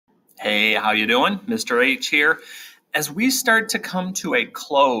Hey, how you doing? Mr. H here. As we start to come to a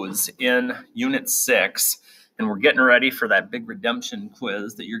close in Unit 6, and we're getting ready for that big redemption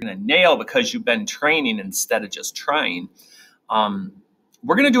quiz that you're going to nail because you've been training instead of just trying,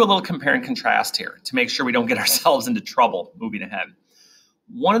 we're going to do a little compare and contrast here to make sure we don't get ourselves into trouble moving ahead.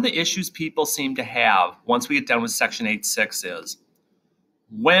 One of the issues people seem to have once we get done with Section 8.6 is,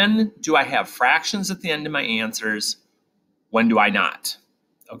 when do I have fractions at the end of my answers? When do I not?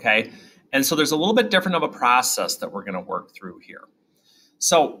 Okay, and so there's a little bit different of a process that we're going to work through here.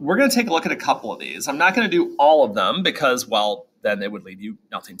 So we're going to take a look at a couple of these. I'm not going to do all of them because, well, then it would leave you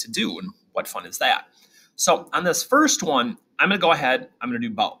nothing to do, and what fun is that? So on this first one, I'm going to go ahead, I'm going to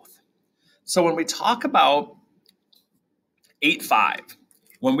do both. So when we talk about 8.5,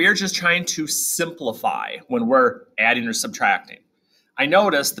 when we are just trying to simplify, when we're adding or subtracting, I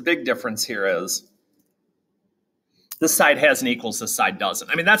notice the big difference here is this side has an equals, this side doesn't.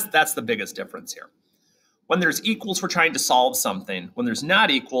 I mean, that's the biggest difference here. When there's equals, we're trying to solve something. When there's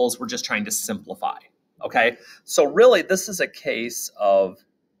not equals, we're just trying to simplify, okay? So really, this is a case of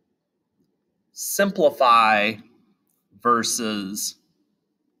simplify versus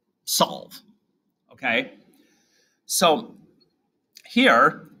solve, okay? So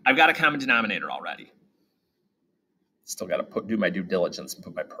here, I've got a common denominator already. Still got to do my due diligence and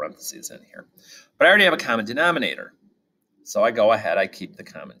put my parentheses in here. But I already have a common denominator. So I go ahead, I keep the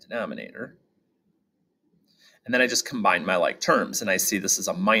common denominator. And then I just combine my like terms. And I see this is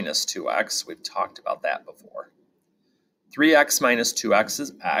a minus 2x. We've talked about that before. 3x minus 2x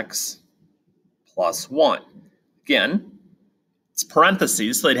is x plus 1. Again, it's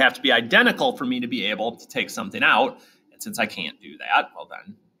parentheses, so they'd have to be identical for me to be able to take something out. And since I can't do that, well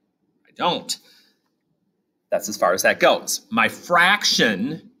then, I don't. That's as far as that goes. My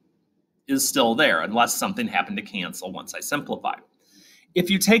fraction is still there unless something happened to cancel once I simplify. If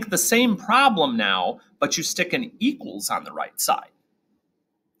you take the same problem now, but you stick an equals on the right side,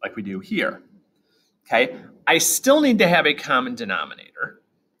 like we do here, okay, I still need to have a common denominator.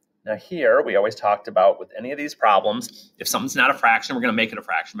 Now here, we always talked about with any of these problems, if something's not a fraction, we're going to make it a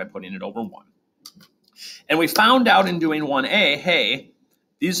fraction by putting it over 1. And we found out in doing 1a, hey,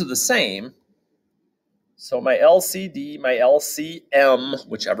 these are the same. So my LCD, my LCM,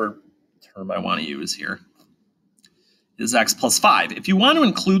 whichever term I want to use here, is x plus 5. If you want to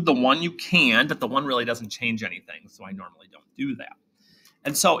include the 1, you can, but the 1 really doesn't change anything, so I normally don't do that.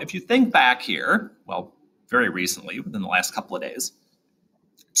 And so if you think back here, well, very recently, within the last couple of days,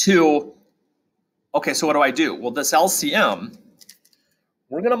 to, okay, so what do I do? Well, this LCM,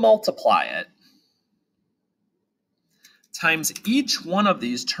 we're going to multiply it times each one of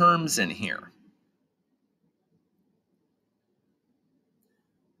these terms in here.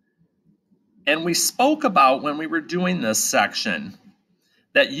 And we spoke about when we were doing this section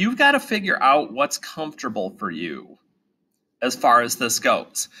that you've got to figure out what's comfortable for you as far as this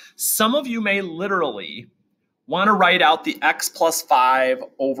goes. Some of you may literally want to write out the x plus 5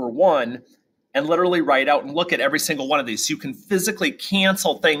 over 1 and literally write out and look at every single one of these so you can physically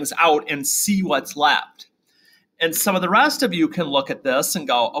cancel things out and see what's left. And some of the rest of you can look at this and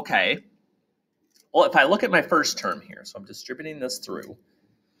go, okay, well, if I look at my first term here, so I'm distributing this through,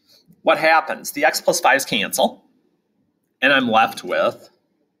 what happens? The x plus 5's cancel, and I'm left with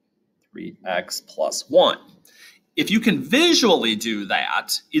 3x plus 1. If you can visually do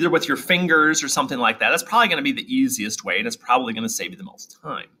that, either with your fingers or something like that, that's probably going to be the easiest way, and it's probably going to save you the most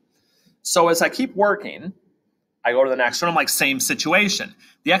time. So as I keep working, I go to the next one. I'm like, same situation.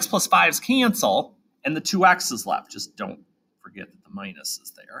 The x plus 5's cancel, and the 2x is left. Just don't forget that the minus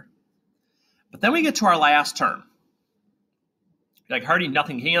is there. But then we get to our last term. Like, Hardy,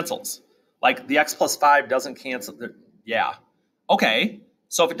 nothing cancels. Like, the x plus 5 doesn't cancel. Yeah. Okay,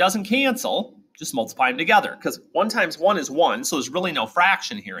 so if it doesn't cancel, just multiply them together. Because 1 times 1 is 1, so there's really no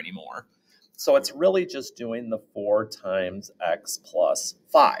fraction here anymore. So it's really just doing the 4 times x plus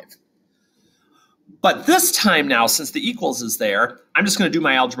 5. But this time now, since the equals is there, I'm just going to do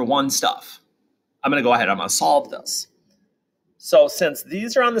my Algebra 1 stuff. I'm going to go ahead, I'm going to solve this. So since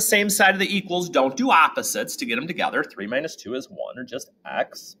these are on the same side of the equals, don't do opposites to get them together. 3 minus 2 is 1, or just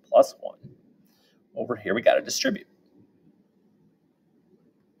x plus 1. Over here, we got to distribute.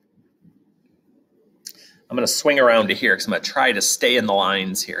 I'm going to swing around to here because I'm going to try to stay in the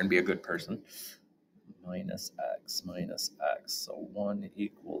lines here and be a good person. Minus x. So 1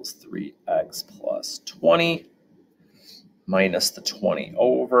 equals 3x plus 20 minus the 20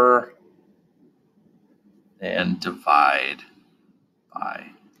 over and divide by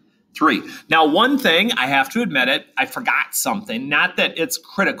 3. Now, one thing, I have to admit it, I forgot something. Not that it's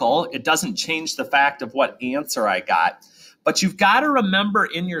critical. It doesn't change the fact of what answer I got. But you've got to remember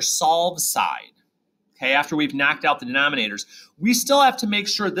in your solve side, okay, after we've knocked out the denominators, we still have to make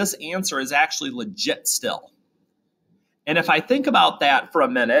sure this answer is actually legit still. And if I think about that for a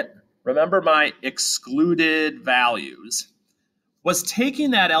minute, remember my excluded values was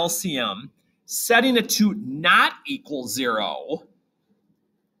taking that LCM, setting it to not equal 0,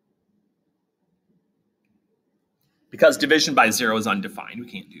 because division by 0 is undefined. We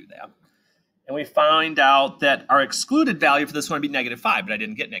can't do that. And we find out that our excluded value for this one would be -5, but I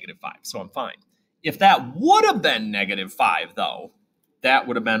didn't get -5, so I'm fine. If that would have been -5, though, that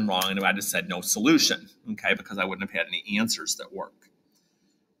would have been wrong, and I'd have said no solution, okay, because I wouldn't have had any answers that work.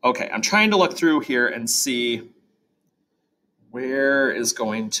 Okay, I'm trying to look through here and see where is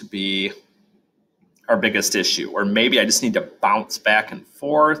going to be our biggest issue, or maybe I just need to bounce back and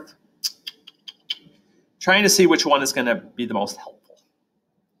forth. Trying to see which one is going to be the most helpful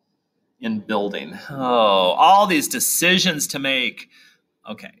in building. Oh, all these decisions to make.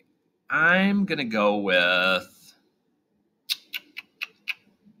 Okay, I'm going to go with,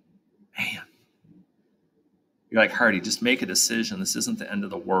 man. You're like, Hardy, just make a decision. This isn't the end of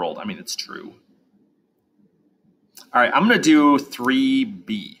the world. I mean, it's true. All right, I'm going to do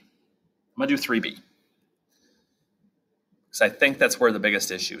 3B. I'm going to do 3B. Because I think that's where the biggest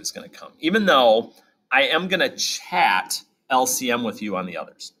issue is going to come. Even though I am going to chat LCM with you on the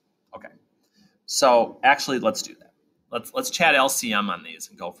others. Okay. So actually, let's do that. Let's chat LCM on these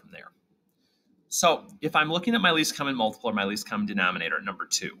and go from there. So if I'm looking at my least common multiple or my least common denominator at number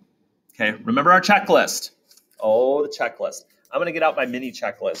 2, okay, remember our checklist. Oh, the checklist. I'm going to get out my mini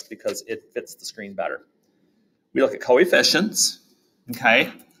checklist because it fits the screen better. We look at coefficients,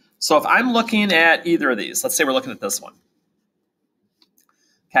 okay? So if I'm looking at either of these, let's say we're looking at this one.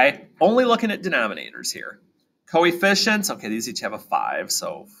 Okay, only looking at denominators here. Coefficients, okay, these each have a 5,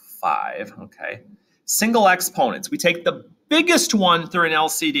 so 5, okay. Single exponents, we take the biggest one through an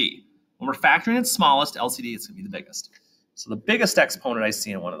LCD. When we're factoring its smallest, LCD is going to be the biggest. So the biggest exponent I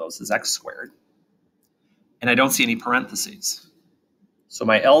see in one of those is x squared. And I don't see any parentheses. So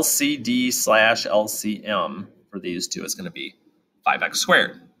my LCD/LCM for these two is going to be 5x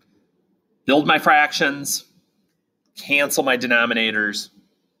squared. Build my fractions, cancel my denominators,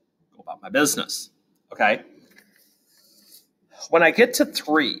 go about my business, okay? When I get to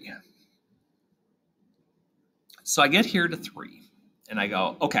 3, so I get here to 3, and I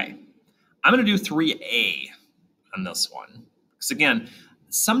go, okay, I'm going to do 3A on this one. Because again,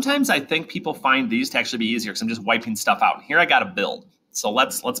 sometimes I think people find these to actually be easier because I'm just wiping stuff out. And here I got to build. So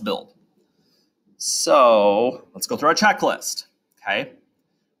let's build. So let's go through our checklist, okay?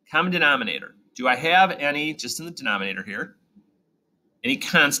 Common denominator. Do I have any, just in the denominator here, any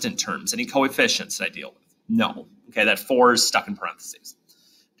constant terms, any coefficients that I deal with? No. Okay, that 4 is stuck in parentheses.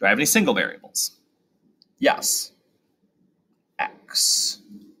 Do I have any single variables? Yes. X.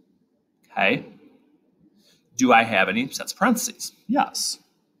 Okay. Do I have any sets of parentheses? Yes.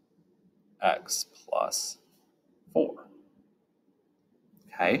 X plus 4.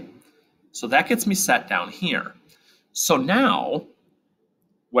 Okay. So that gets me set down here. So now,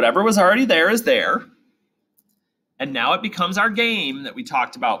 whatever was already there is there. And now it becomes our game that we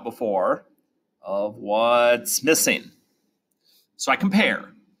talked about before of what's missing. So I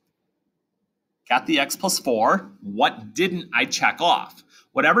compare. Got the x plus 4. What didn't I check off?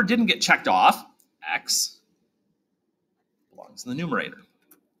 Whatever didn't get checked off, x belongs in the numerator.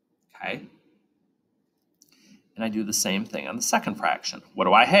 Okay. And I do the same thing on the second fraction. What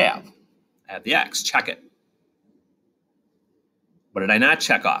do I have? I have the x. Check it. What did I not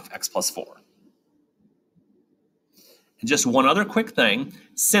check off? X plus 4. And just one other quick thing.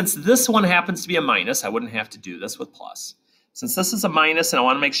 Since this one happens to be a minus, I wouldn't have to do this with plus. Since this is a minus and I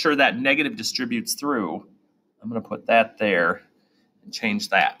want to make sure that negative distributes through, I'm going to put that there and change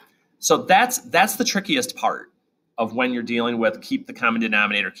that. So that's the trickiest part of when you're dealing with keep the common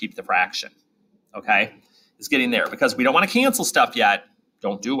denominator, keep the fraction. Okay? Is getting there. Because we don't want to cancel stuff yet.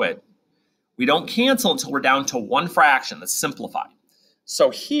 Don't do it. We don't cancel until we're down to one fraction that's simplified. So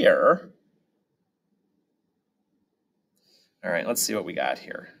here, all right, let's see what we got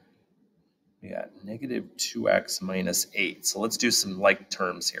here. We got negative 2x minus 8. So let's do some like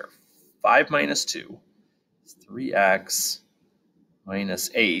terms here. 5 minus 2 is 3x minus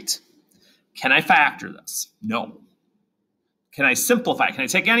 8. Can I factor this? No. Can I simplify? Can I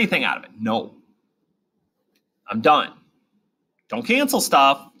take anything out of it? No. I'm done. Don't cancel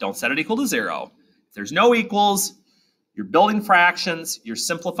stuff. Don't set it equal to 0. If there's no equals, you're building fractions, you're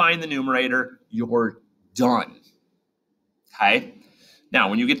simplifying the numerator, you're done. Okay? Now,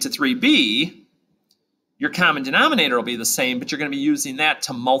 when you get to 3b, your common denominator will be the same, but you're going to be using that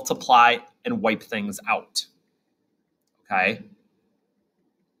to multiply and wipe things out. okay?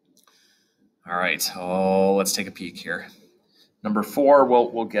 All right, oh, let's take a peek here. Number 4,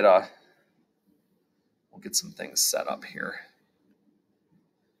 we'll get some things set up here.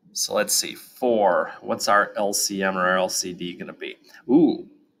 So let's see, 4, what's our LCM or our LCD gonna be? Ooh,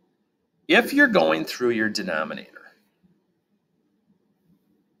 if you're going through your denominator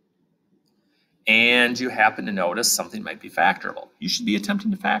and you happen to notice something might be factorable, you should be attempting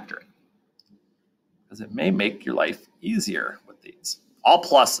to factor it, because it may make your life easier with these. All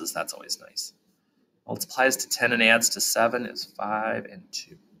pluses, that's always nice. Multiplies to 10 and adds to 7 is 5 and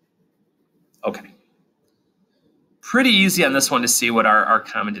 2. Okay. Pretty easy on this one to see what our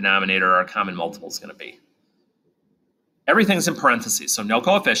common denominator or our common multiple is going to be. Everything's in parentheses, so no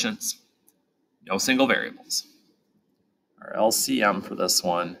coefficients, no single variables. Our LCM for this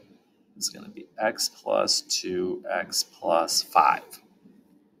one is going to be x plus 2x plus 5.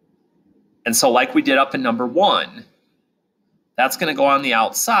 And so like we did up in number 1, that's going to go on the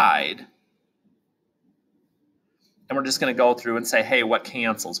outside. And we're just going to go through and say, hey, what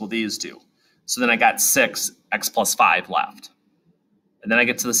cancels? Well, these do. So then I got 6x plus 5 left. And then I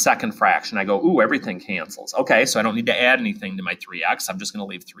get to the second fraction. I go, ooh, everything cancels. Okay, so I don't need to add anything to my 3x. I'm just going to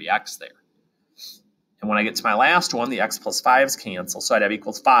leave 3x there. And when I get to my last one, the x plus 5's cancel. So I'd have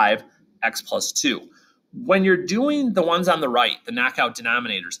equals 5, x plus 2. When you're doing the ones on the right, the knockout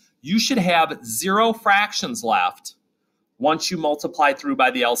denominators, you should have 0 fractions left once you multiply through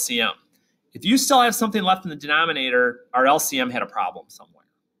by the LCM. If you still have something left in the denominator, our LCM had a problem somewhere,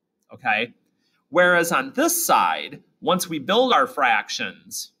 okay? Whereas on this side, once we build our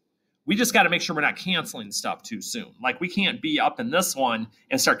fractions, we just got to make sure we're not canceling stuff too soon. Like we can't be up in this one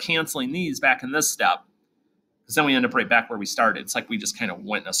and start canceling these back in this step, because then we end up right back where we started. It's like we just kind of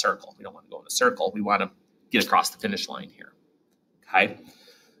went in a circle. We don't want to go in a circle. We want to get across the finish line here, okay?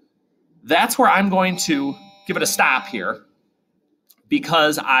 That's where I'm going to give it a stop here,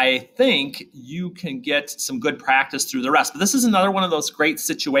 because I think you can get some good practice through the rest. But this is another one of those great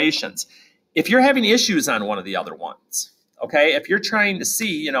situations. If you're having issues on one of the other ones, okay, if you're trying to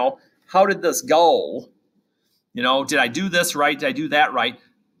see, how did this go? Did I do this right? Did I do that right?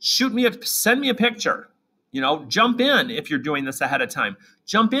 Send me a picture. Jump in if you're doing this ahead of time.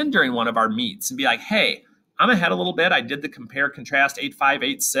 Jump in during one of our meets and be like, hey, I'm ahead a little bit. I did the compare, contrast, 8.5,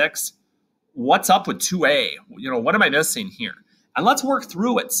 8.6. What's up with 2A? What am I missing here? And let's work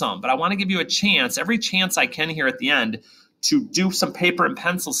through it some, but I want to give you a chance, every chance I can here at the end, to do some paper and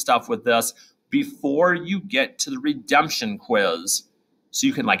pencil stuff with this before you get to the redemption quiz. So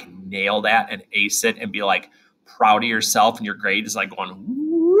you can nail that and ace it and be proud of yourself, and your grade is going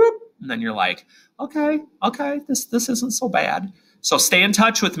whoop, and then you're like, okay, this isn't so bad. So stay in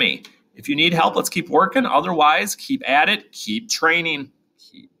touch with me. If you need help, let's keep working. Otherwise, keep at it, keep training,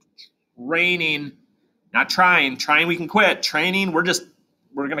 keep training. Not trying. Trying we can quit. Training, we're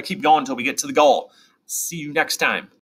going to keep going until we get to the goal. See you next time.